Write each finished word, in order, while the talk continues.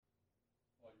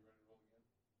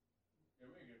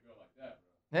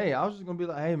Hey, I was just gonna be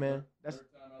like, hey man,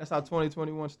 that's how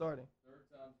 2021 started.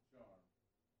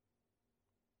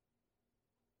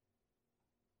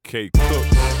 K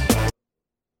Cooks.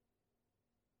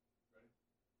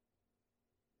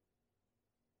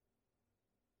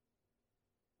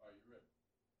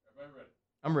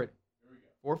 I'm ready.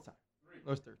 Fourth time.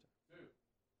 No, it's third time.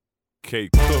 K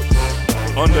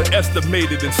Cooks.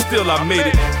 Underestimated and still I made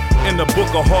it. In the book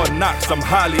of hard knocks, I'm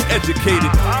highly educated.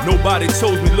 Nobody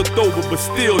chose me, looked over, but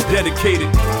still dedicated.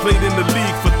 Played in the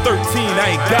league for 13,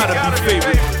 I ain't gotta be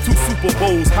favorite. 2 Super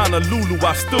Bowls, Honolulu,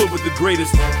 I stood with the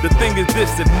greatest. The thing is this,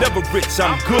 that never rich,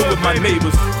 I'm good with my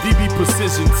neighbors. DB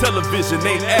precision, television,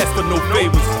 ain't asked for no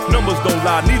favors. Numbers don't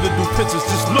lie, neither do pictures,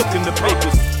 just look in the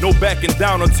papers. No backing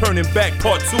down or turning back,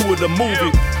 part 2 of the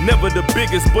movie. Never the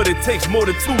biggest, but it takes more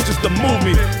than 2 just to move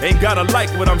me. Ain't gotta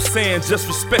like what I'm saying, just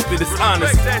respect it, it's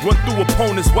honest. Run through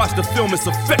opponents, watch the film, it's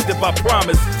effective, I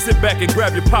promise. Sit back and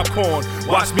grab your popcorn,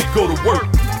 watch me go to work.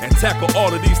 And tackle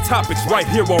all of these topics right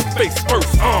here on Face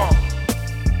First.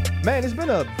 Man, it's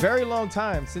been a very long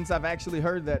time since I've actually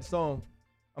heard that song.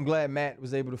 I'm glad Matt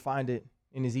was able to find it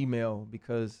in his email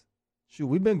because, shoot,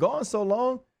 we've been gone so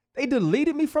long, they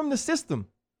deleted me from the system.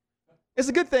 It's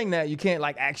a good thing that you can't,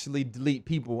 like, actually delete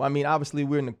people. I mean, obviously,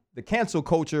 we're in the cancel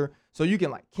culture, so you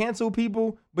can, like, cancel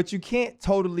people, but you can't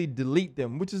totally delete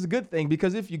them, which is a good thing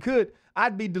because if you could,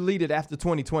 I'd be deleted after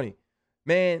 2020.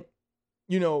 Man,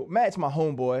 you know, Matt's my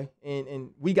homeboy, and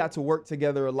we got to work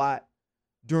together a lot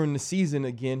during the season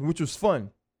again, which was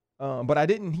fun. But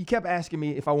he kept asking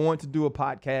me if I wanted to do a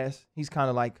podcast. He's kind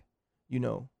of like, you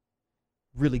know,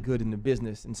 really good in the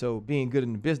business. And so being good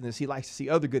in the business, he likes to see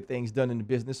other good things done in the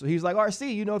business. So he's like,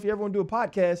 RC, you know, if you ever want to do a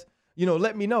podcast, you know,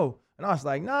 let me know. And I was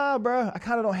like, nah, bro, I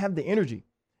kind of don't have the energy.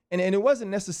 And it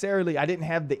wasn't necessarily, I didn't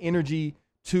have the energy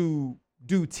to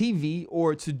do TV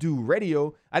or to do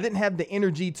radio. I didn't have the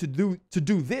energy to do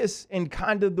this in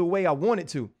kind of the way I wanted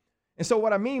to. And so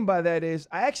what I mean by that is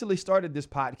I actually started this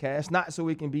podcast, not so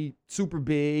it can be super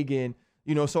big and,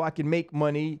 you know, so I can make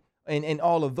money and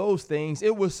all of those things.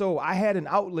 It was so I had an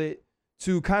outlet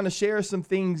to kind of share some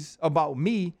things about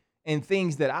me and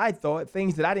things that I thought,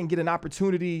 things that I didn't get an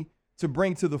opportunity to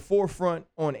bring to the forefront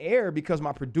on air because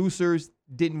my producers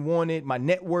didn't want it, my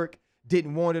network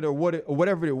didn't want it or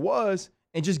whatever it was,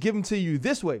 and just give them to you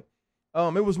this way.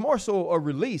 It was more so a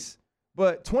release.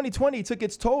 But 2020 took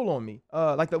its toll on me.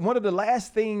 One of the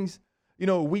last things, you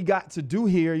know, we got to do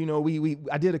here, you know,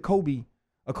 I did a Kobe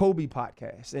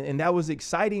podcast, and that was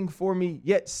exciting for me,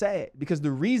 yet sad, because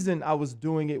the reason I was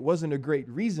doing it wasn't a great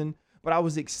reason, but I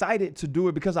was excited to do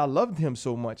it because I loved him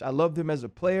so much. I loved him as a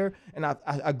player, and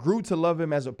I grew to love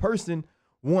him as a person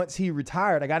once he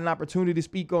retired. I got an opportunity to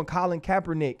speak on Colin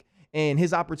Kaepernick and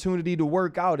his opportunity to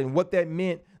work out and what that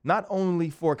meant, not only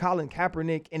for Colin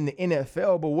Kaepernick in the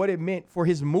NFL, but what it meant for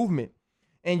his movement.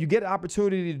 And you get an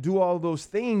opportunity to do all those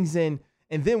things. And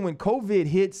then when COVID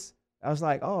hits, I was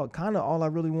like, oh, kind of all I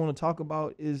really want to talk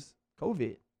about is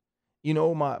COVID. You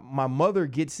know, my mother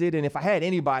gets it. And if I had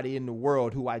anybody in the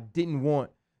world who I didn't want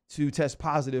to test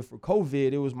positive for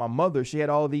COVID, it was my mother. She had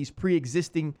all these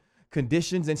pre-existing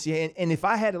conditions. And if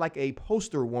I had like a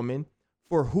poster woman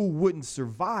for who wouldn't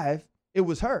survive, it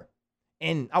was her.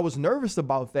 And I was nervous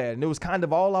about that. And it was kind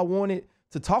of all I wanted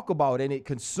to talk about. And it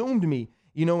consumed me,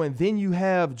 you know, and then you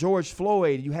have George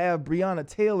Floyd, you have Breonna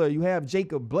Taylor, you have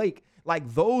Jacob Blake.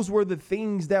 Like those were the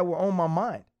things that were on my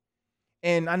mind.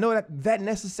 And I know that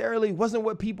necessarily wasn't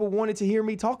what people wanted to hear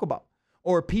me talk about.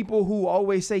 Or people who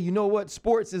always say, you know what,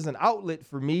 sports is an outlet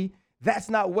for me. That's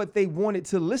not what they wanted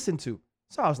to listen to.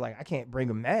 So I was like, I can't bring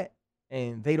them that.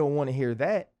 And they don't want to hear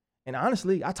that. And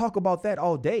honestly, I talk about that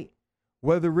all day,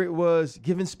 whether it was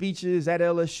giving speeches at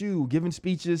LSU, giving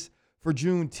speeches for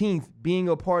Juneteenth, being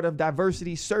a part of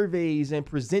diversity surveys and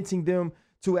presenting them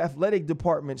to athletic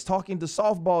departments, talking to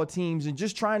softball teams and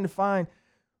just trying to find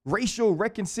racial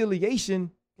reconciliation.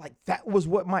 Like that was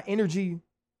what my energy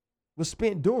was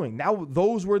spent doing. Now,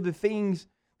 those were the things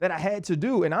that I had to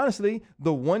do. And honestly,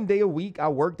 the one day a week I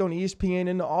worked on ESPN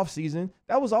in the off season,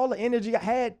 that was all the energy I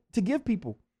had to give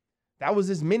people. That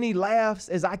was as many laughs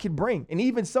as I could bring. And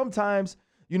even sometimes,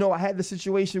 you know, I had the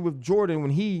situation with Jordan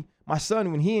my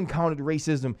son, when he encountered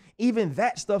racism, even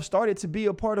that stuff started to be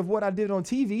a part of what I did on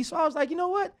TV. So I was like, you know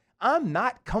what? I'm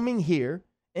not coming here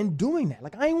and doing that.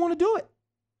 Like, I ain't want to do it.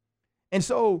 And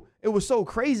so it was so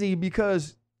crazy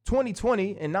because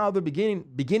 2020 and now the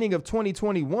beginning of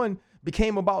 2021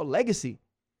 became about legacy.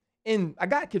 And I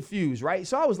got confused, right?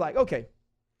 So I was like, okay,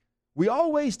 we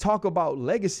always talk about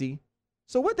legacy.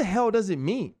 So what the hell does it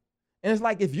mean? And it's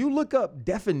like, if you look up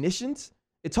definitions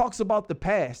it talks about the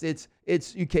past. It's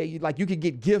you could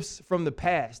get gifts from the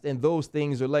past, and those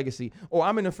things are legacy. Or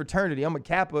I'm in a fraternity, I'm a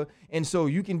Kappa, and so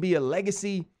you can be a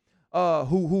legacy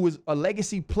who is a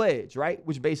legacy pledge, right?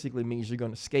 Which basically means you're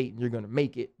going to skate and you're going to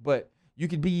make it. But you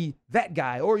could be that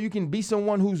guy, or you can be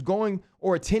someone who's going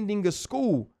or attending a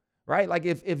school, right? Like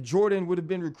if Jordan would have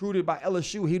been recruited by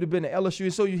LSU, he'd have been at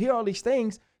LSU. So you hear all these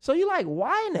things. So you're like,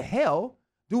 why in the hell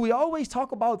do we always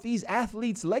talk about these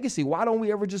athletes' legacy? Why don't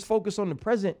we ever just focus on the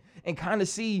present and kind of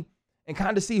see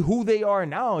who they are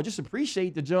now and just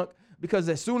appreciate the junk? Because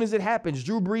as soon as it happens,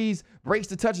 Drew Brees breaks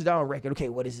the touchdown record. Okay,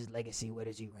 what is his legacy? Where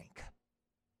does he rank?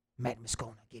 Matt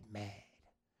Moscona get mad.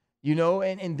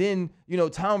 And then,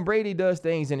 Tom Brady does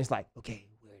things and it's like, okay,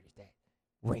 where does that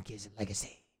rank his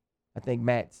legacy? I think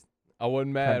I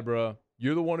wasn't mad, bro.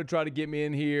 You're the one who tried to get me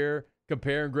in here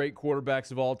comparing great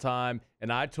quarterbacks of all time,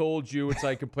 and I told you it's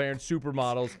like comparing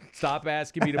supermodels. Stop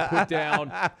asking me to put down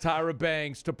Tyra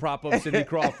Banks to prop up Cindy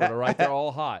Crawford, all right? They're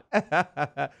all hot.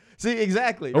 See,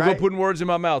 exactly, Don't right? go putting words in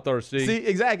my mouth, RC. See,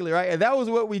 exactly, right? And that was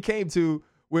what we came to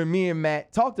when me and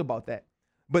Matt talked about that.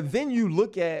 But then you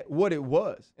look at what it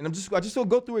was, and I just going to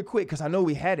go through it quick because I know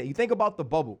we had it. You think about the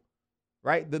bubble,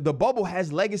 right? The bubble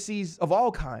has legacies of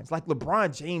all kinds, like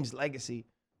LeBron James' legacy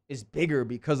is bigger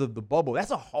because of the bubble.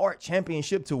 That's a hard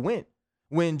championship to win.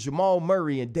 When Jamal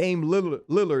Murray and Dame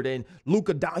Lillard and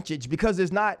Luka Doncic, because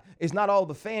it's not all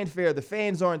the fanfare. The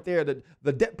fans aren't there.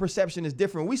 The depth perception is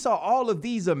different. We saw all of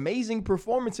these amazing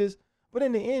performances, but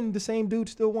in the end, the same dude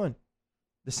still won.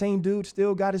 The same dude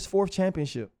still got his 4th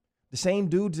championship. The same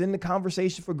dude's in the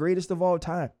conversation for greatest of all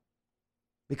time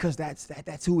because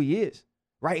that's who he is,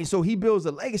 right? And so he builds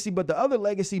a legacy, but the other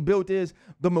legacy built is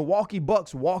the Milwaukee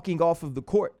Bucks walking off of the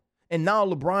court. And now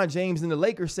LeBron James and the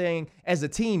Lakers saying, as a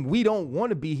team, we don't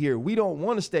want to be here. We don't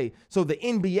want to stay. So the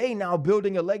NBA now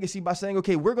building a legacy by saying,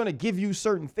 okay, we're going to give you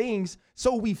certain things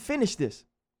so we finish this.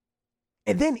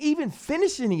 And then even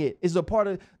finishing it is a part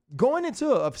of going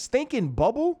into a stinking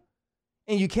bubble,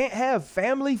 and you can't have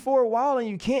family for a while and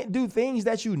you can't do things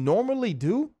that you normally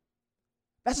do.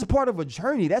 That's a part of a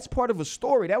journey. That's part of a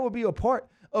story. That would be a part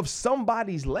of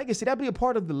somebody's legacy. That'd be a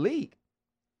part of the league.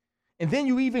 And then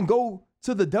you even go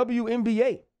to the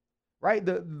WNBA, right?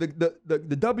 The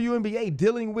WNBA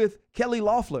dealing with Kelly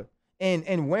Loeffler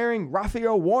and wearing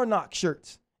Raphael Warnock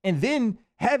shirts, and then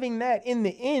having that in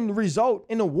the end result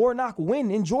in a Warnock win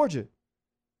in Georgia.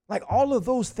 Like all of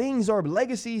those things are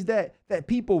legacies that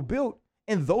people built,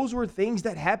 and those were things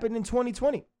that happened in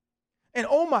 2020. And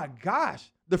oh my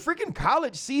gosh, the freaking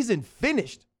college season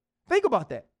finished. Think about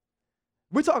that.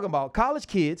 We're talking about college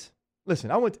kids.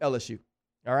 Listen, I went to LSU,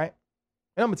 all right?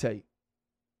 And I'm going to tell you,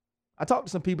 I talked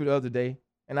to some people the other day,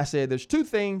 and I said, there's 2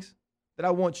 things that I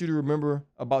want you to remember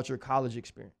about your college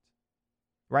experience,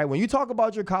 right? When you talk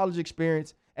about your college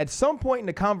experience, at some point in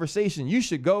the conversation, you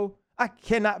should go, I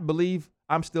cannot believe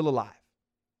I'm still alive.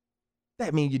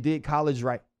 That means you did college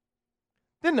right.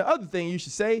 Then the other thing you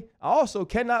should say, I also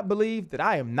cannot believe that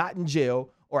I am not in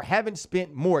jail or haven't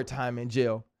spent more time in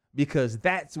jail, because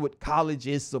that's what college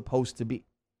is supposed to be,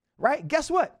 right?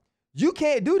 Guess what? You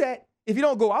can't do that if you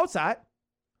don't go outside.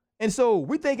 And so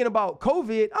we're thinking about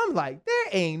COVID. I'm like, there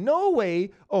ain't no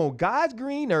way on God's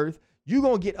green earth you're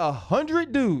going to get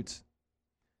 100 dudes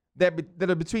that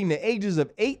are between the ages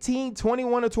of 18,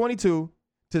 21, or 22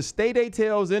 to stay their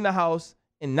tails in the house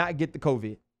and not get the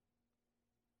COVID.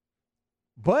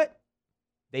 But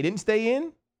they didn't stay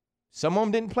in. Some of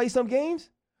them didn't play some games.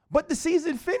 But the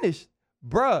season finished,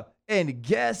 bruh. And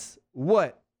guess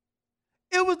what?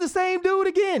 It was the same dude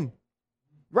again,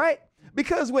 right?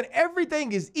 Because when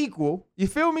everything is equal, you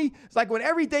feel me? It's like when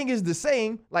everything is the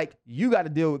same, like you got to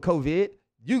deal with COVID.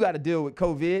 You got to deal with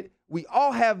COVID. We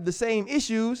all have the same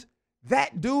issues.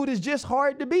 That dude is just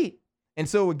hard to beat. And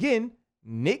so again,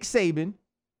 Nick Saban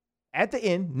at the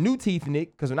end, new teeth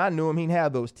Nick, because when I knew him, he didn't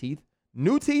have those teeth.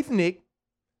 New teeth Nick,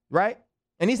 right?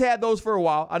 And he's had those for a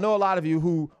while. I know a lot of you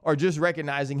who are just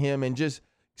recognizing him and just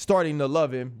starting to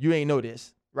love him. You ain't know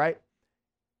this, right?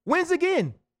 Wins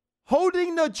again.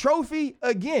 Holding the trophy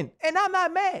again. And I'm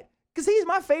not mad because he's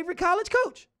my favorite college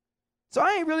coach. So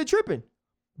I ain't really tripping.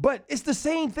 But it's the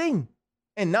same thing.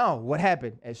 And now what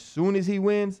happened? As soon as he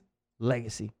wins,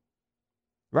 legacy.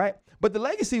 Right? But the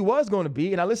legacy was going to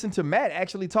be, and I listened to Matt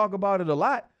actually talk about it a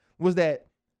lot, was that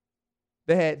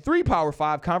they had 3 Power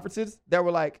 5 conferences that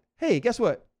were like, hey, guess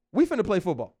what? We finna play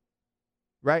football.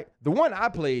 Right? The one I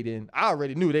played in, I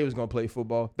already knew they was going to play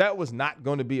football. That was not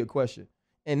going to be a question.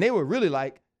 And they were really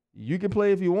like, you can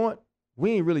play if you want.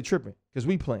 We ain't really tripping because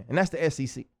we playing. And that's the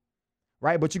SEC.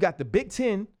 Right? But you got the Big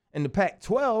Ten and the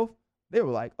Pac-12. They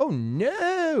were like, oh,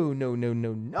 no.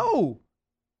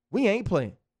 We ain't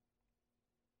playing.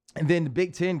 And then the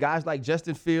Big Ten, guys like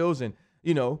Justin Fields and,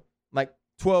 like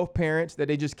 12 parents that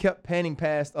they just kept panning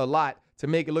past a lot to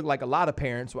make it look like a lot of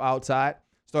parents were outside,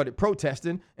 started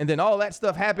protesting. And then all that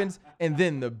stuff happens. And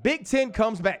then the Big Ten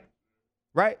comes back,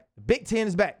 right? The Big Ten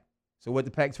is back. So what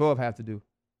the Pac-12 have to do?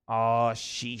 Oh,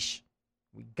 sheesh.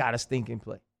 We got to stink and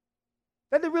play.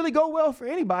 That didn't really go well for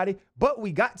anybody, but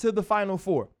we got to the Final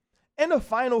Four. And the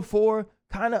Final Four,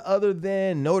 kind of other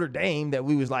than Notre Dame that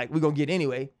we was like, we're going to get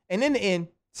anyway. And in the end,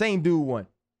 same dude won.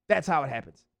 That's how it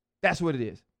happens. That's what it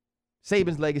is.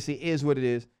 Saban's legacy is what it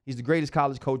is. He's the greatest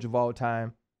college coach of all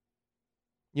time.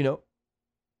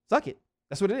 Suck it.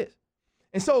 That's what it is.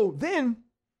 And so then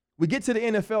we get to the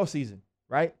NFL season,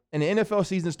 right? And the NFL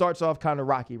season starts off kind of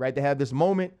rocky, right? They have this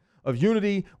moment of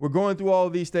unity. We're going through all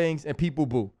of these things and people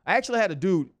boo. I actually had a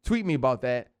dude tweet me about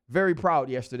that. Very proud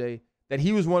yesterday that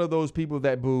he was one of those people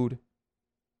that booed.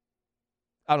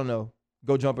 I don't know.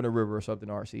 Go jump in a river or something,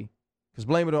 RC. Because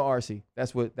blame it on RC.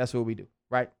 That's what we do,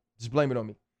 right? Just blame it on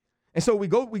me. And so we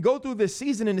go through this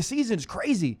season, and the season is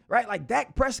crazy, right? Like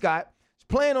Dak Prescott is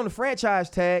playing on the franchise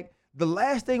tag. The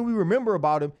last thing we remember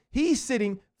about him, he's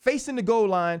sitting facing the goal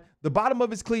line. The bottom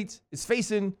of his cleats is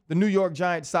facing the New York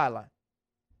Giants sideline.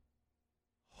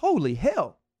 Holy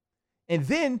hell. And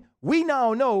then we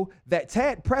now know that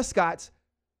Dak Prescott's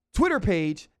Twitter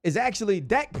page is actually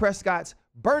Dak Prescott's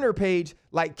burner page,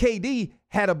 like KD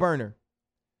had a burner.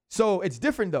 So it's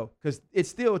different, though, because it's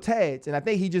still Tad's. And I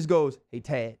think he just goes, hey,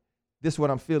 Tad, this is what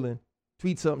I'm feeling.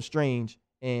 Tweet something strange.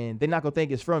 And they're not going to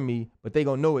think it's from me, but they're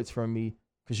going to know it's from me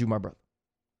because you my brother.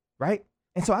 Right?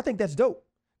 And so I think that's dope.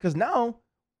 Because now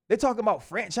they're talking about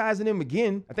franchising him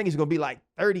again. I think it's going to be like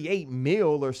 38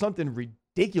 mil or something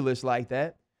ridiculous like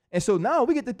that. And so now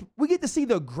we get to see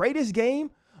the greatest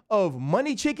game of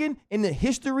money chicken in the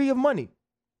history of money.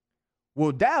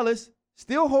 Will Dallas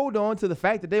still hold on to the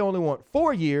fact that they only want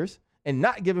 4 years and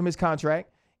not give him his contract?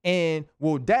 And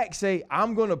will Dak say,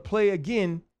 I'm going to play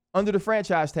again under the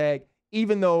franchise tag,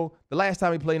 even though the last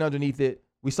time he played underneath it,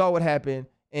 we saw what happened.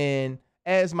 And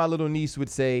as my little niece would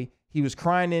say, he was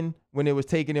crying when they was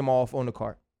taking him off on the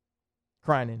cart.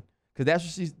 Crying.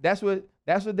 Because that's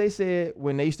what they said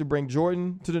when they used to bring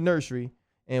Jordan to the nursery.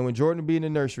 And when Jordan would be in the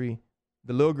nursery,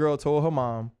 the little girl told her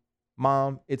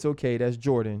mom, it's okay. That's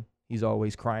Jordan. He's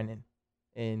always crying.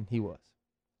 And he was.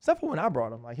 Except for when I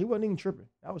brought him. Like, he wasn't even tripping.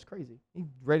 That was crazy. He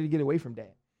ready to get away from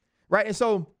dad. Right? And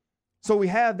so we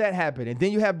have that happen. And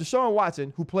then you have Deshaun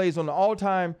Watson, who plays on the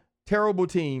all-time terrible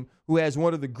team, who has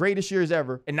one of the greatest years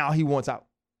ever, and now he wants out.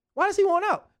 Why does he want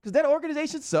out? Because that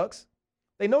organization sucks.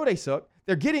 They know they suck.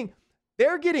 They're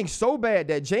getting so bad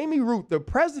that Jamie Root, the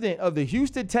president of the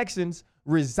Houston Texans,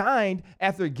 resigned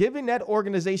after giving that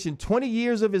organization 20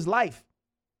 years of his life.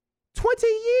 20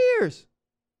 years.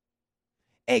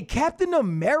 And Captain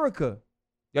America,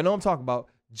 y'all know what I'm talking about,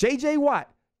 J.J.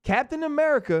 Watt, Captain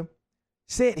America,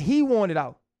 said he wanted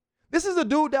out. This is a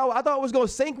dude that I thought was going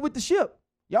to sink with the ship.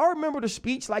 Y'all remember the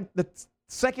speech like the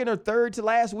second or third to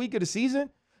last week of the season?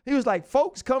 He was like,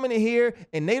 folks coming in here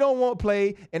and they don't want to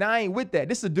play, and I ain't with that.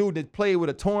 This is a dude that played with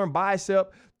a torn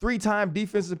bicep, 3-time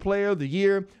defensive player of the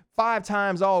year, 5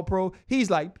 times All-Pro. He's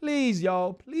like, please,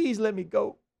 y'all, please let me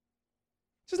go.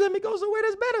 Just let me go somewhere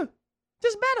that's better.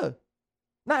 Just better.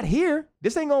 Not here.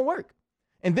 This ain't going to work.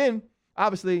 And then,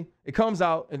 obviously, it comes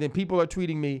out, and then people are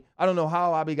tweeting me. I don't know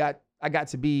how I got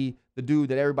to be the dude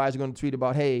that everybody's going to tweet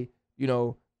about, hey, they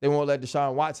won't let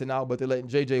Deshaun Watson out, but they're letting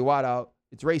J.J. Watt out.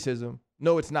 It's racism.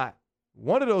 No, it's not.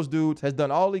 One of those dudes has done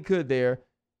all he could there.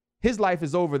 His life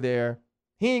is over there.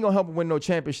 He ain't going to help him win no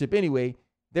championship anyway.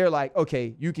 They're like,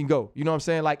 okay, you can go. You know what I'm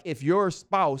saying? Like, if your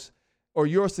spouse or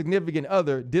your significant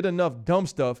other did enough dumb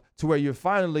stuff to where you're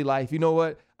finally like, you know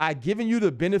what? I've given you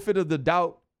the benefit of the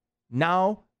doubt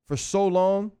now for so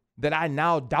long that I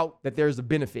now doubt that there's a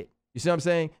benefit. You see what I'm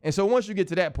saying? And so once you get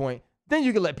to that point, then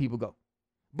you can let people go.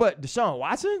 But Deshaun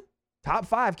Watson, top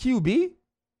 5 QB,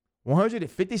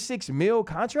 $156 million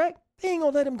contract, they ain't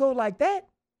going to let him go like that.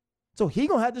 So he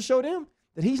going to have to show them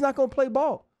that he's not going to play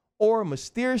ball or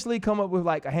mysteriously come up with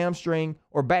like a hamstring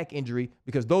or back injury,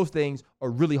 because those things are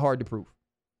really hard to prove.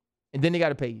 And then they got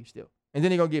to pay you still. And then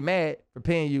they're going to get mad for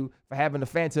paying you for having a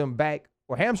phantom back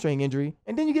or hamstring injury,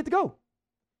 and then you get to go.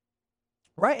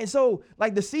 Right? And so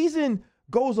like the season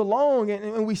goes along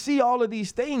and we see all of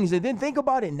these things, and then think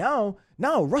about it now.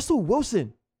 Now, Russell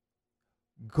Wilson,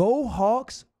 go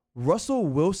Hawks. Russell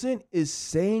Wilson is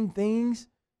saying things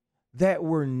that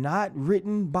were not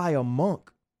written by a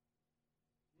monk.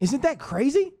 Isn't that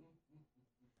crazy?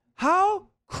 How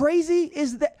crazy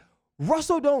is that?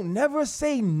 Russell don't never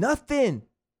say nothing.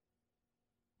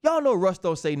 Y'all know Russ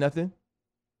don't say nothing.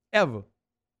 Ever.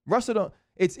 Russell don't.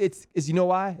 It's you know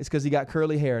why? It's because he got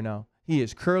curly hair now. He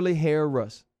is curly hair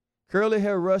Russ. Curly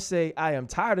hair Russ say, I am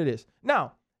tired of this.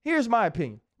 Now, here's my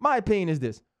opinion. My opinion is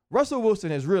this. Russell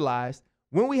Wilson has realized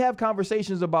when we have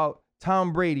conversations about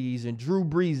Tom Brady's and Drew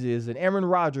Brees's and Aaron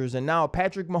Rodgers and now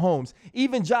Patrick Mahomes,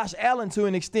 even Josh Allen to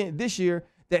an extent this year,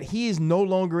 that he is no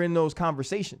longer in those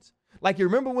conversations. Like, you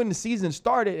remember when the season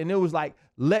started and it was like,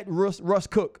 let Russ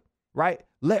cook, right?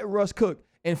 Let Russ cook.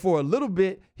 And for a little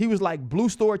bit, he was like Blue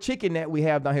Store Chicken that we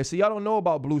have down here. So y'all don't know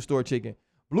about Blue Store Chicken.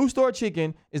 Blue Store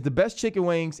Chicken is the best chicken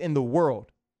wings in the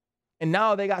world. And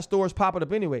now they got stores popping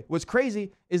up anyway. What's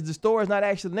crazy is the store is not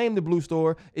actually named the Blue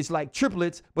Store. It's like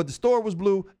triplets, but the store was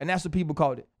blue, and that's what people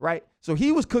called it, right? So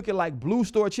he was cooking like Blue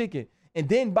Store Chicken. And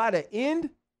then by the end,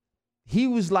 he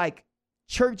was like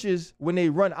churches when they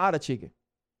run out of chicken,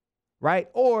 right?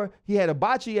 Or he had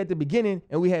hibachi at the beginning,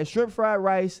 and we had shrimp fried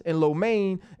rice and lo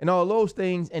mein and all those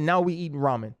things, and now we eating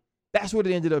ramen. That's what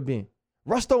it ended up being.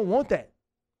 Russ don't want that.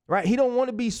 Right? He don't want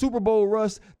to be Super Bowl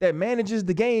Russ that manages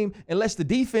the game and lets the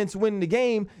defense win the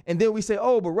game. And then we say,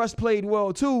 oh, but Russ played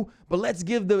well too, but let's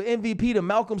give the MVP to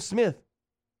Malcolm Smith.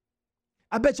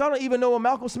 I bet y'all don't even know what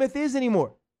Malcolm Smith is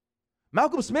anymore.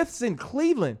 Malcolm Smith's in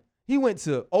Cleveland. He went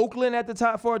to Oakland at the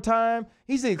top for a time.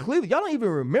 He's in Cleveland. Y'all don't even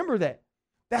remember that.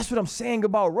 That's what I'm saying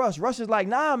about Russ. Russ is like,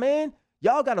 nah, man,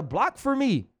 y'all got to block for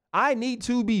me. I need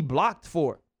to be blocked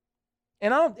for.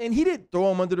 And he didn't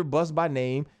throw him under the bus by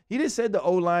name. He just said the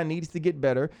O-line needs to get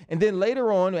better. And then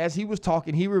later on, as he was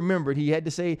talking, he remembered he had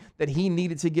to say that he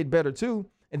needed to get better too.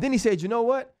 And then he said, you know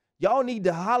what? Y'all need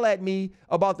to holler at me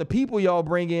about the people y'all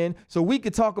bring in so we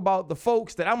could talk about the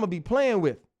folks that I'm going to be playing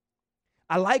with.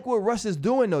 I like what Russ is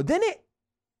doing, though. Didn't it?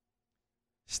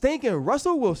 Stinking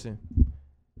Russell Wilson,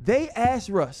 they asked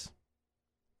Russ,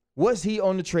 was he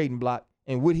on the trading block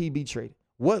and would he be traded?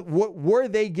 What were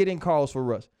they getting calls for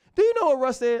Russ? Do you know what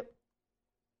Russ said?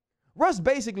 Russ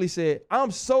basically said,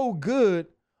 I'm so good,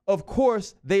 of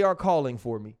course they are calling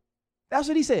for me. That's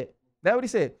what he said. That's what he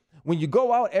said. When you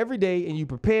go out every day and you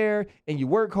prepare and you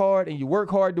work hard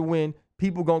to win,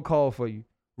 people gonna call for you.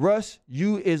 Russ,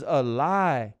 you is a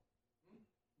lie.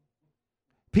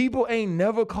 People ain't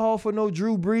never called for no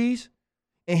Drew Brees,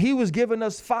 and he was giving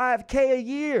us $5K a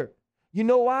year. You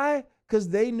know why? Because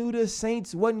they knew the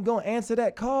Saints wasn't gonna answer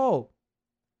that call.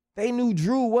 They knew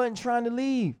Drew wasn't trying to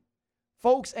leave.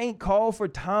 Folks ain't called for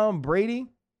Tom Brady.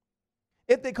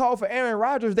 If they called for Aaron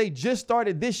Rodgers, they just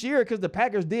started this year because the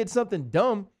Packers did something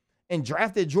dumb and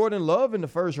drafted Jordan Love in the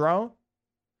first round.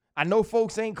 I know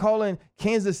folks ain't calling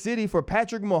Kansas City for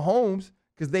Patrick Mahomes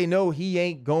because they know he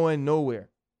ain't going nowhere.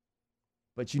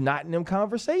 But you're not in them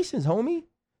conversations, homie.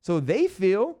 So they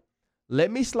feel,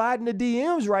 let me slide in the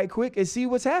DMs right quick and see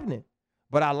what's happening.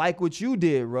 But I like what you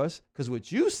did, Russ, because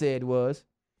what you said was,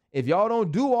 if y'all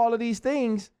don't do all of these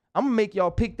things, I'm going to make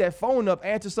y'all pick that phone up,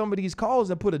 answer some of these calls,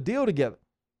 and put a deal together.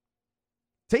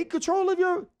 Take control of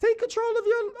your life. Take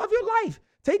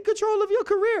control of your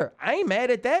career. I ain't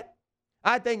mad at that.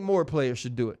 I think more players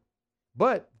should do it.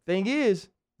 But the thing is,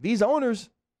 these owners,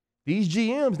 these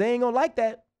GMs, they ain't going to like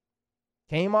that.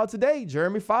 Came out today,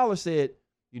 Jeremy Fowler said,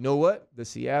 you know what? The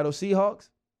Seattle Seahawks,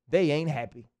 they ain't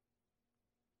happy.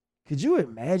 Could you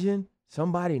imagine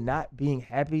somebody not being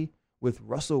happy with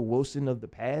Russell Wilson of the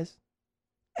past?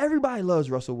 Everybody loves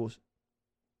Russell Wilson.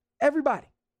 Everybody.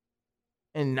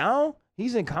 And now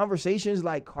he's in conversations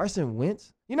like Carson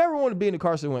Wentz. You never want to be in the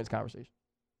Carson Wentz conversation.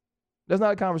 That's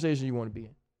not a conversation you want to be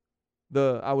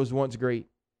in. I was once great.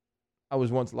 I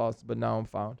was once lost, but now I'm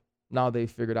found. Now they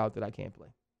figured out that I can't play.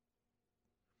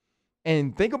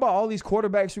 And think about all these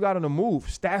quarterbacks who got on the move.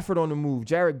 Stafford on the move.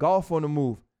 Jared Goff on the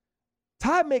move.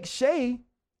 Todd McShay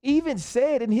even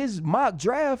said in his mock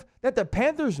draft that the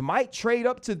Panthers might trade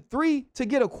up to 3 to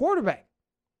get a quarterback.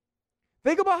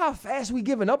 Think about how fast we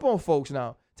giving up on folks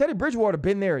now. Teddy Bridgewater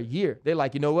been there a year. They're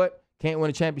like, you know what? Can't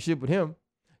win a championship with him.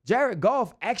 Jared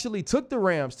Goff actually took the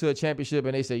Rams to a championship,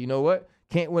 and they said, you know what?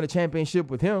 Can't win a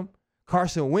championship with him.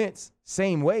 Carson Wentz,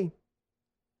 same way.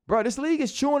 Bro, this league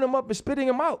is chewing him up and spitting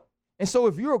him out. And so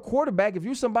if you're a quarterback, if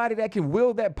you're somebody that can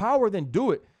wield that power, then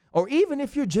do it. Or even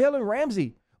if you're Jalen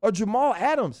Ramsey or Jamal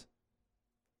Adams,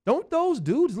 don't those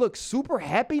dudes look super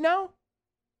happy now?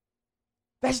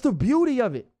 That's the beauty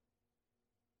of it.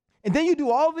 And then you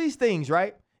do all these things,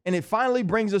 right? And it finally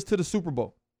brings us to the Super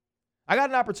Bowl. I got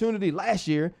an opportunity last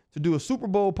year to do a Super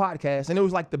Bowl podcast, and it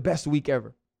was like the best week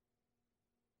ever.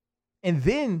 And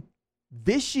then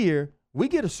this year, we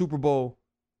get a Super Bowl.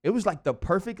 It was like the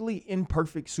perfectly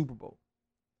imperfect Super Bowl,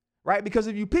 right? Because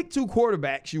if you pick 2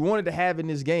 quarterbacks you wanted to have in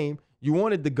this game, you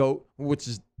wanted the GOAT, which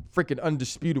is freaking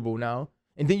undisputable now.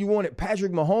 And then you wanted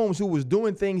Patrick Mahomes, who was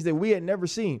doing things that we had never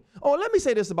seen. Oh, let me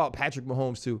say this about Patrick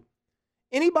Mahomes, too.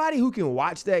 Anybody who can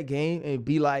watch that game and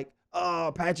be like,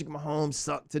 oh, Patrick Mahomes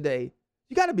sucked today,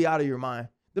 you got to be out of your mind.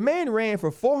 The man ran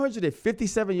for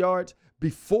 457 yards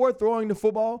before throwing the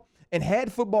football and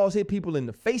had footballs hit people in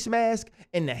the face mask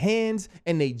and the hands,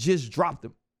 and they just dropped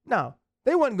them. Now,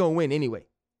 they wasn't going to win anyway,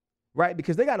 right?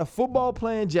 Because they got a football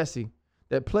playing Jesse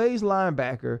that plays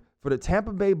linebacker for the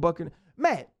Tampa Bay Buccaneers.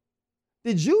 Matt,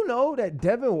 did you know that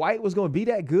Devin White was going to be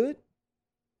that good?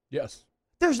 Yes.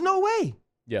 There's no way.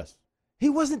 Yes. He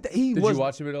wasn't. Did you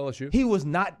watch him at LSU? He was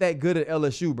not that good at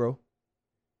LSU, bro.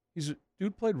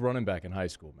 Dude played running back in high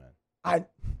school, man.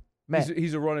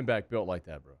 He's a running back built like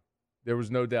that, bro. There was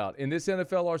no doubt. In this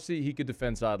NFL RC, he could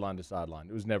defend sideline to sideline.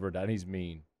 It was never a doubt. And he's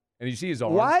mean. And you see his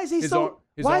arms. Why is he so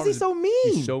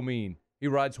mean? He's so mean. He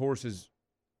rides horses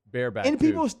bareback. In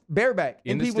people's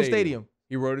stadium.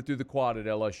 He rode it through the quad at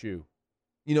LSU.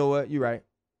 You know what? You're right.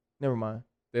 Never mind.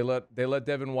 They let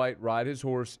Devin White ride his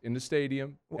horse in the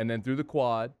stadium and then through the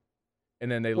quad,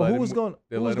 and then who was going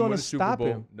to stop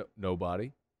him?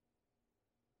 Nobody.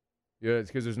 Yeah, it's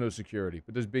because there's no security,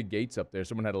 but there's big gates up there.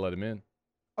 Someone had to let him in.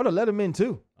 Oh, to let him in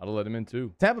too. I'd have let him in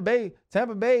too. Tampa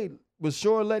Bay was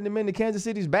sure letting him into Kansas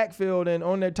City's backfield and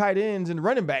on their tight ends and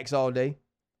running backs all day.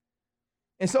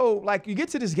 And so, like, you get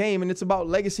to this game and it's about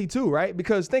legacy too, right?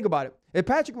 Because think about it. If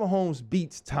Patrick Mahomes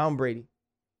beats Tom Brady,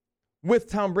 with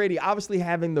Tom Brady obviously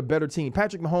having the better team,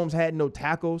 Patrick Mahomes had no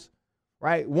tackles,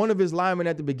 right? One of his linemen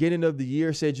at the beginning of the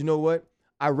year said, you know what?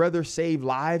 I'd rather save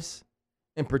lives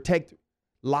and protect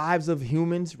lives of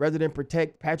humans rather than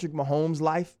protect Patrick Mahomes'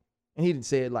 life. And he didn't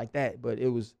say it like that, but it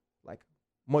was like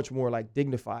much more like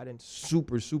dignified and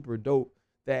super, super dope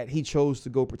that he chose to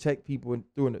go protect people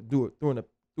through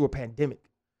a pandemic,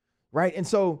 right? And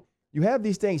so you have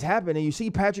these things happen and you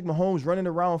see Patrick Mahomes running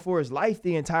around for his life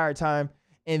the entire time.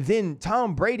 And then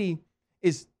Tom Brady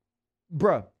was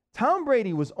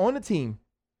on a team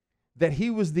that he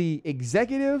was the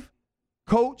executive,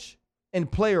 coach,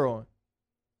 and player on.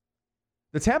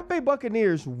 The Tampa Bay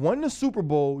Buccaneers won the Super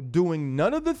Bowl doing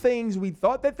none of the things we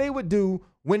thought that they would do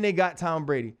when they got Tom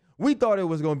Brady. We thought it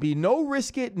was going to be no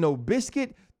risk it, no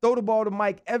biscuit, throw the ball to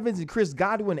Mike Evans and Chris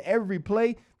Godwin every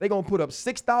play. They're going to put up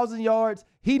 6,000 yards.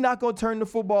 He's not going to turn the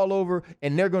football over,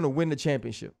 and they're going to win the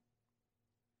championship.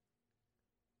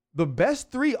 The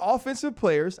best three offensive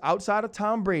players outside of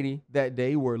Tom Brady that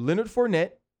day were Leonard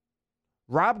Fournette,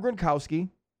 Rob Gronkowski,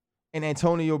 and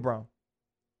Antonio Brown.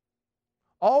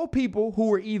 All people who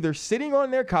were either sitting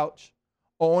on their couch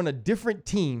or on a different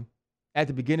team at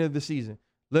the beginning of the season.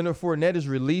 Leonard Fournette is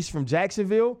released from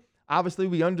Jacksonville. Obviously,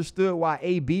 we understood why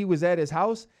AB was at his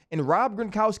house. And Rob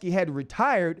Gronkowski had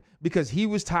retired because he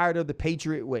was tired of the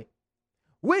Patriot way.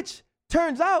 Which,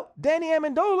 turns out, Danny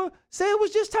Amendola said it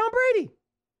was just Tom Brady.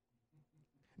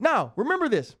 Now, remember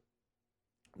this.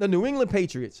 The New England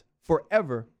Patriots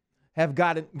forever have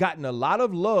gotten a lot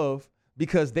of love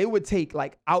because they would take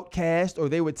like outcast, or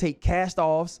they would take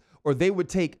cast-offs, or they would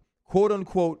take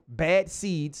quote-unquote bad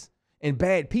seeds and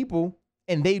bad people,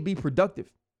 and they'd be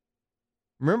productive.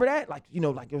 Remember that? It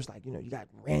was you got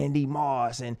Randy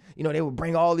Moss, and, they would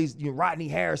bring all these, Rodney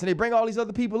Harris, and they bring all these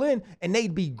other people in, and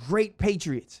they'd be great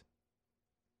Patriots.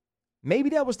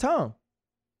 Maybe that was Tom.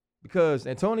 Because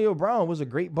Antonio Brown was a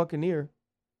great Buccaneer.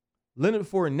 Leonard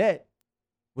Fournette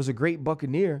was a great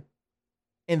Buccaneer.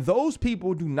 And those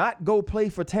people do not go play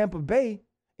for Tampa Bay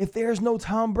if there's no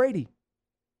Tom Brady.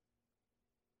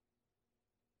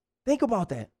 Think about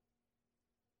that.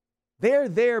 They're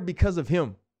there because of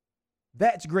him.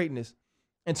 That's greatness.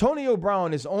 Antonio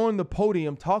Brown is on the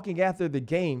podium talking after the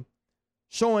game,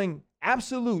 showing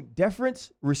absolute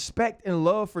deference, respect, and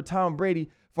love for Tom Brady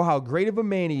for how great of a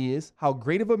man he is, how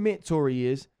great of a mentor he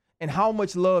is, and how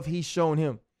much love he's shown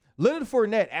him. Leonard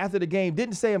Fournette, after the game,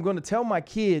 didn't say, I'm going to tell my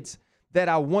kids that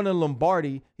I won a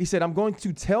Lombardi. He said, I'm going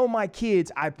to tell my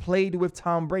kids I played with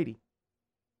Tom Brady.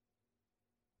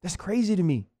 That's crazy to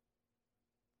me.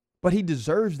 But he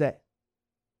deserves that.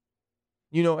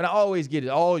 And I always get it.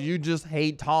 Oh, you just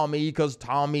hate Tommy because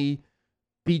Tommy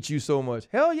beat you so much.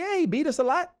 Hell yeah, he beat us a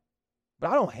lot.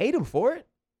 But I don't hate him for it.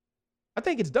 I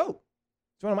think it's dope.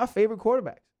 It's one of my favorite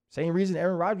quarterbacks. Same reason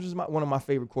Aaron Rodgers is one of my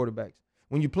favorite quarterbacks.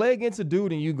 When you play against a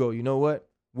dude and you go, you know what?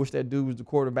 Wish that dude was the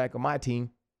quarterback of my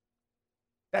team.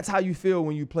 That's how you feel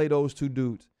when you play those two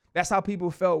dudes. That's how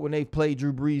people felt when they played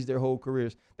Drew Brees their whole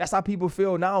careers. That's how people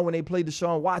feel now when they play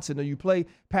Deshaun Watson or you play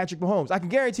Patrick Mahomes. I can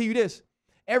guarantee you this.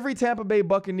 Every Tampa Bay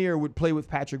Buccaneer would play with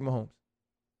Patrick Mahomes.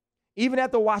 Even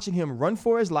after watching him run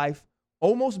for his life,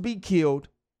 almost be killed,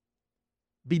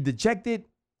 be dejected,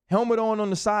 helmet on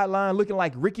the sideline, looking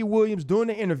like Ricky Williams doing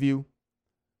the interview,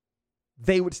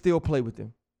 they would still play with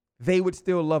him. They would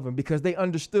still love him because they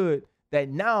understood that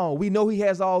now we know he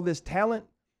has all this talent,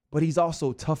 but he's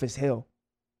also tough as hell.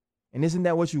 And isn't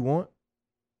that what you want?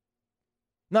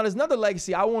 Now, there's another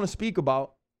legacy I want to speak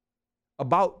about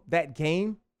that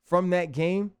game, from that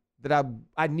game, that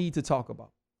I need to talk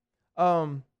about.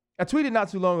 I tweeted not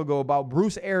too long ago about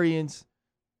Bruce Arians'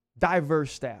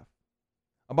 diverse staff,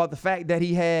 about the fact that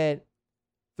he had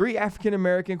 3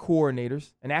 African-American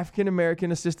coordinators, an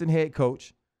African-American assistant head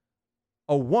coach,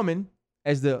 a woman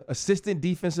as the assistant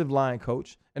defensive line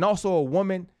coach, and also a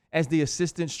woman as the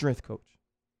assistant strength coach.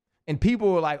 And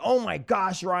people were like, oh my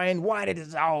gosh, Ryan, why did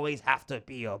it always have to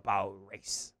be about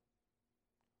race?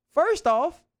 First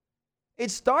off,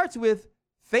 it starts with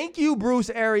thank you,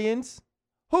 Bruce Arians,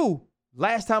 who,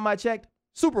 last time I checked,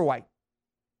 super white,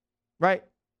 right?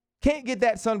 Can't get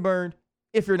that sunburned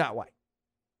if you're not white.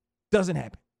 Doesn't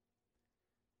happen.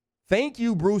 Thank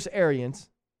you, Bruce Arians,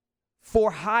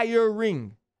 for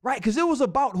hiring, right? Because it was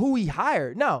about who he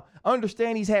hired. Now, I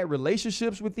understand he's had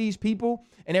relationships with these people,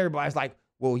 and everybody's like,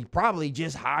 well, he probably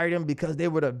just hired them because they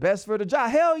were the best for the job.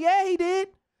 Hell yeah, he did.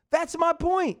 That's my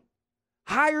point.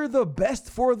 Hire the best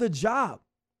for the job.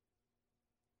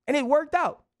 And it worked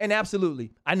out. And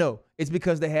absolutely, I know it's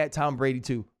because they had Tom Brady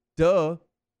too. Duh.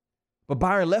 But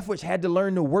Byron Leftwich had to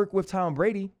learn to work with Tom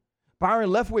Brady. Byron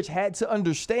Leftwich had to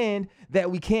understand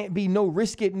that we can't be no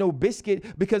risk it, no biscuit,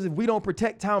 because if we don't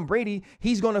protect Tom Brady,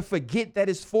 he's going to forget that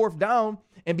it's 4th down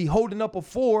and be holding up a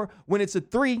 4 when it's a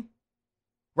 3,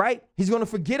 right? He's going to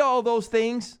forget all those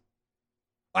things.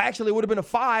 Actually, it would have been a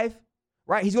 5,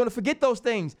 right? He's going to forget those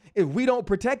things if we don't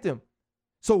protect him.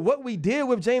 So what we did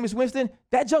with Jameis Winston,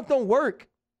 that junk don't work.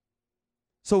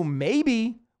 So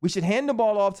maybe we should hand the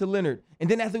ball off to Leonard. And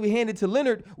then after we hand it to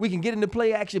Leonard, we can get into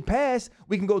play action pass.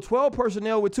 We can go 12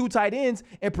 personnel with 2 tight ends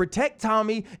and protect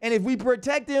Tommy. And if we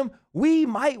protect him, we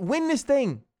might win this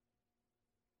thing.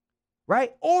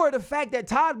 Right? Or the fact that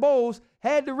Todd Bowles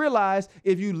had to realize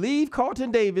if you leave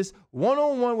Carlton Davis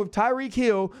one-on-one with Tyreek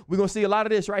Hill, we're going to see a lot of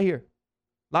this right here.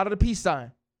 A lot of the peace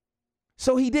sign.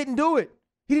 So he didn't do it.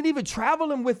 He didn't even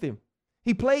travel him with him.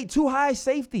 He played too high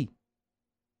safety.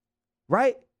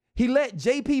 Right? He let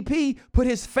JPP put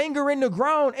his finger in the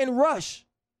ground and rush.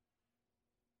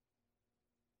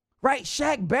 Right?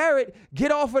 Shaq Barrett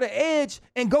get off of the edge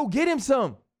and go get him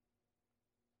some.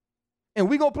 And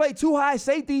we're going to play 2 high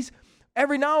safeties.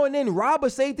 Every now and then rob a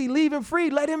safety, leave him free.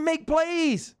 Let him make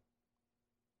plays.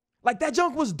 Like that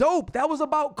junk was dope. That was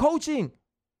about coaching.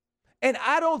 And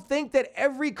I don't think that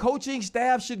every coaching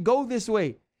staff should go this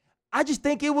way. I just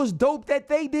think it was dope that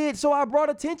they did, so I brought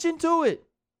attention to it.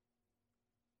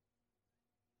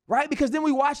 Right? Because then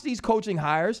we watch these coaching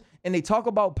hires and they talk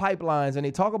about pipelines and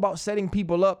they talk about setting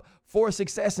people up for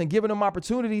success and giving them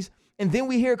opportunities. And then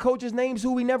we hear coaches' names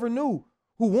who we never knew,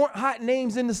 who weren't hot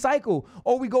names in the cycle.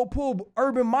 Or we go pull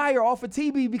Urban Meyer off of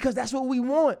TB because that's what we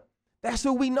want. That's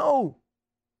what we know.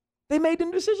 They made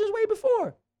them decisions way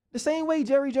before. The same way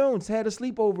Jerry Jones had a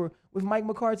sleepover with Mike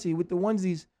McCarthy with the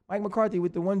onesies. Mike McCarthy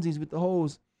with the onesies with the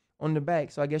holes on the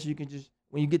back. So I guess you can just,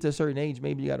 when you get to a certain age,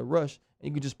 maybe you got to rush and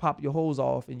you can just pop your hose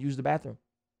off and use the bathroom.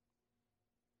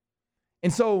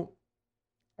 And so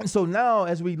now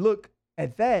as we look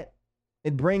at that,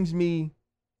 it brings me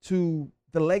to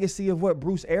the legacy of what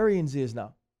Bruce Arians is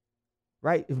now,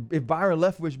 right? If Byron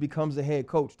Leftwich becomes a head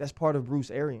coach, that's part of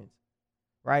Bruce Arians,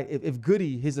 right? If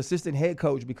Goody, his assistant head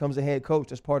coach, becomes a head coach,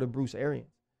 that's part of Bruce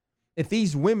Arians. If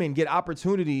these women get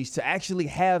opportunities to actually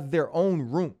have their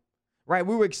own room, right?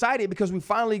 We were excited because we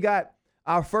finally got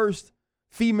our first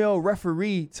female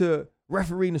referee to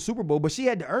referee in the Super Bowl, but she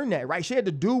had to earn that, right? She had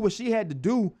to do what she had to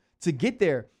do to get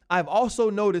there. I've also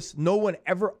noticed no one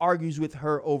ever argues with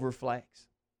her over flags.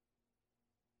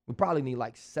 We probably need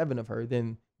like 7 of her.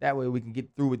 Then that way we can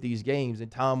get through with these games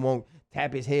and Tom won't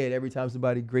tap his head every time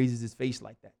somebody grazes his face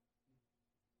like that.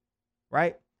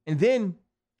 Right? And then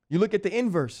you look at the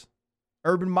inverse.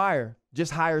 Urban Meyer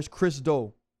just hires Chris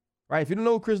Dole. Right? If you don't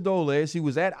know who Chris Dole is, he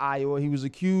was at Iowa. He was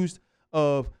accused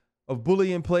of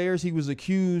bullying players. He was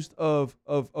accused of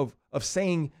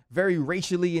saying very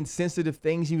racially insensitive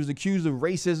things. He was accused of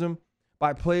racism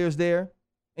by players there.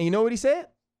 And you know what he said?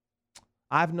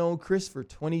 I've known Chris for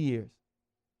 20 years.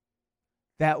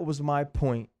 That was my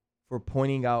point for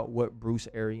pointing out what Bruce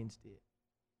Arians did.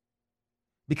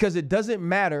 Because it doesn't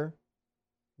matter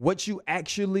what you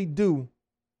actually do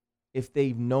if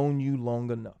they've known you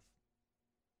long enough.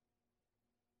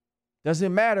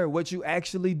 Doesn't matter what you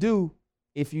actually do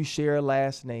if you share a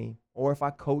last name, or if I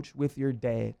coach with your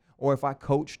dad, or if I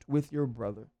coached with your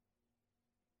brother.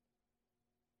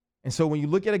 And so when you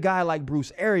look at a guy like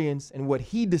Bruce Arians and what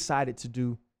he decided to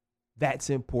do, that's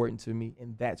important to me,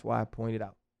 and that's why I pointed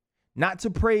out. Not to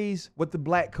praise what the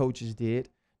black coaches did,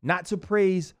 not to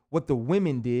praise what the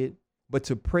women did, but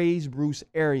to praise Bruce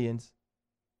Arians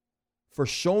for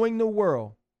showing the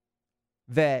world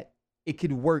that it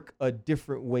could work a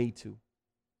different way too.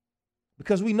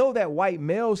 Because we know that white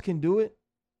males can do it.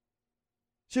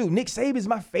 Shoot, Nick Saban is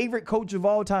my favorite coach of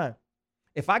all time.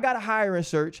 If I got a hiring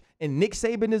search and Nick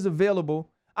Saban is available,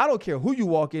 I don't care who you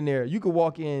walk in there. You could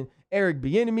walk in Eric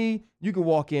Bieniemy. You could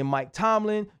walk in Mike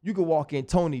Tomlin. You could walk in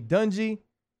Tony Dungy.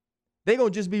 They're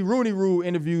going to just be Rooney Rule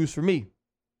interviews for me.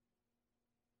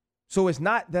 So it's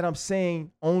not that I'm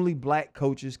saying only black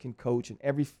coaches can coach and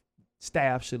every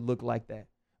staff should look like that.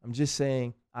 I'm just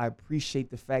saying I appreciate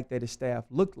the fact that his staff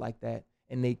looked like that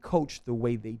and they coached the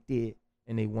way they did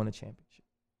and they won a championship.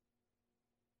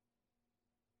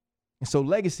 And so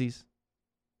legacies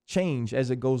change as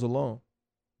it goes along.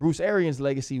 Bruce Arians'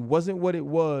 legacy wasn't what it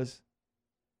was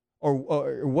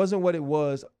or it wasn't what it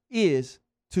is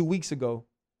 2 weeks ago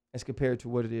as compared to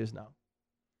what it is now.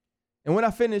 And when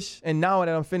I finish, and now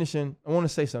that I'm finishing, I want to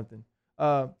say something.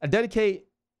 I dedicate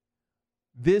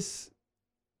this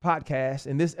podcast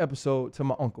and this episode to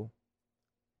my uncle.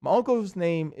 My uncle's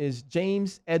name is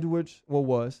James Edward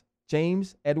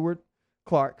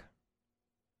Clark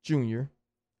Jr.,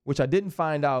 which I didn't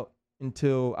find out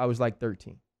until I was like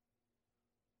 13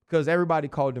 because everybody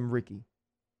called him Ricky.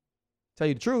 Tell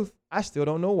you the truth, I still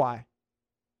don't know why.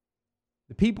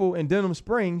 The people in Denham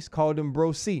Springs called him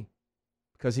Bro C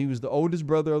because he was the oldest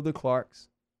brother of the Clarks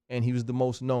and he was the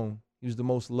most known. He was the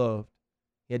most loved.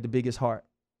 He had the biggest heart.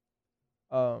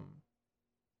 And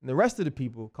the rest of the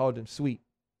people called him Sweet.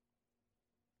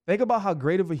 Think about how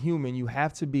great of a human you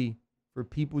have to be for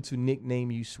people to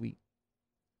nickname you Sweet.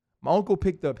 My uncle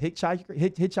picked up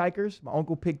hitchhikers. My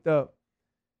uncle picked up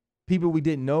people we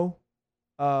didn't know.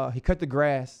 He cut the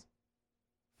grass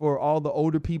for all the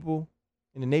older people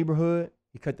in the neighborhood.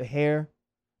 He cut the hair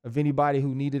of anybody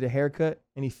who needed a haircut,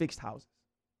 and he fixed houses.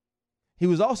 He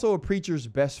was also a preacher's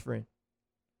best friend.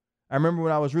 I remember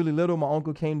when I was really little, my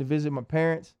uncle came to visit my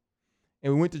parents,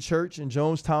 and we went to church in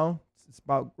Jonestown. It's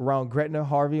about around Gretna,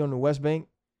 Harvey on the West Bank.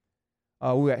 We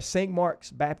were at St.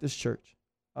 Mark's Baptist Church.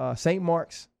 St.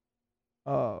 Mark's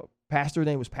pastor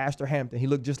name was Pastor Hampton. He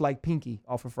looked just like Pinky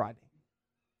off of Friday.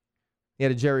 He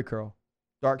had a jerry curl,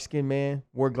 dark-skinned man,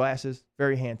 wore glasses,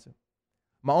 very handsome.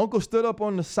 My uncle stood up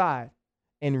on the side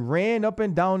and ran up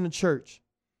and down the church,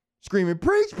 screaming,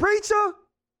 "Preach, preacher!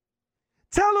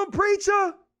 Tell him,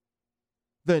 preacher!"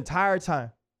 the entire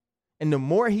time. And the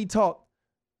more he talked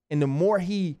and the more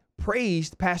he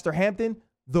praised Pastor Hampton,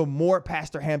 the more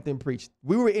Pastor Hampton preached.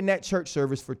 We were in that church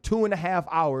service for 2.5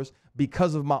 hours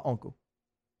because of my uncle.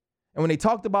 And when they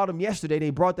talked about him yesterday,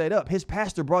 they brought that up. His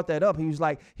pastor brought that up. He was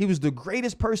like, he was the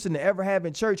greatest person to ever have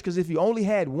in church because if you only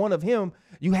had one of him,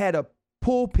 you had a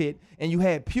pulpit and you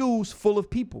had pews full of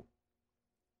people.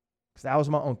 Because that was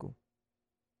my uncle.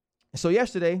 And so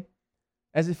yesterday,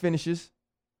 as it finishes,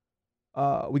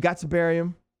 we got to bury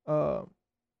him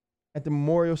at the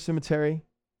Memorial Cemetery,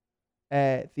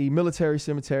 at the military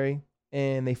cemetery,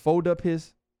 and they fold up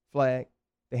his flag.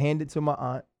 They hand it to my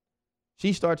aunt.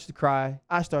 She starts to cry.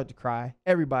 I start to cry.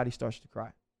 Everybody starts to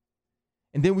cry.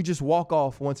 And then we just walk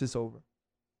off once it's over.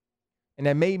 And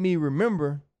that made me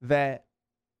remember that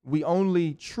we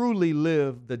only truly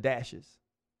live the dashes.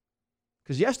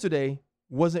 Because yesterday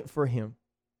wasn't for him.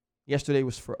 Yesterday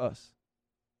was for us.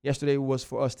 Yesterday was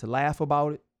for us to laugh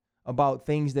about it, about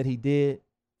things that he did,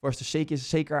 for us to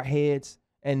shake our heads,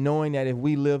 and knowing that if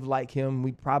we lived like him,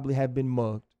 we'd probably have been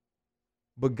mugged.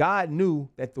 But God knew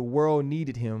that the world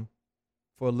needed him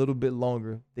for a little bit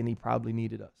longer than he probably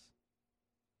needed us.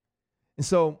 And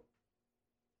so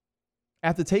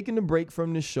after taking the break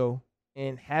from this show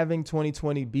and having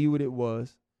 2020 be what it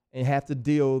was and have to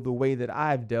deal the way that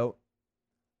I've dealt,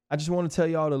 I just want to tell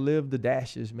y'all to live the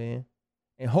dashes, man.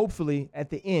 And hopefully at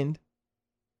the end,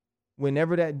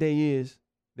 whenever that day is,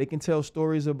 they can tell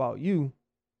stories about you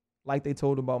like they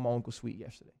told about my Uncle Sweet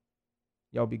yesterday.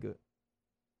 Y'all be good.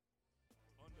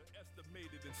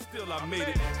 Still I made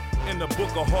it. In the book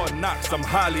of hard knocks, I'm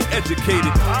highly educated.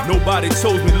 Nobody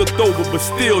chose me, looked over, but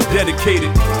still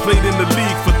dedicated. Played in the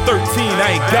league for 13,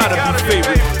 I ain't gotta be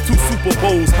favorite. 2 Super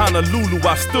Bowls, Honolulu,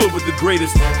 I stood with the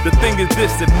greatest. The thing is this,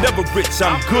 that never rich,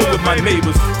 I'm good with my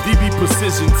neighbors. DB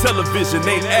Precision, television,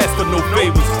 ain't asked for no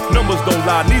favors. Numbers don't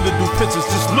lie, neither do pictures,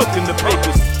 just look in the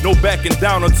papers. No backing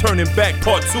down or turning back,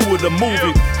 part 2 of the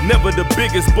movie. Never the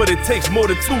biggest, but it takes more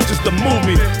than 2 just to move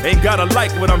me. Ain't gotta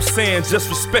like what I'm saying, just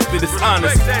respect it, it's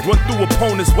honest. Run through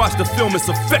opponents, watch the film, it's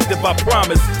effective, I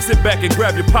promise. Sit back and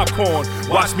grab your popcorn,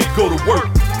 watch me go to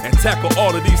work and tackle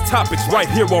all of these topics right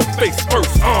here on Face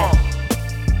First.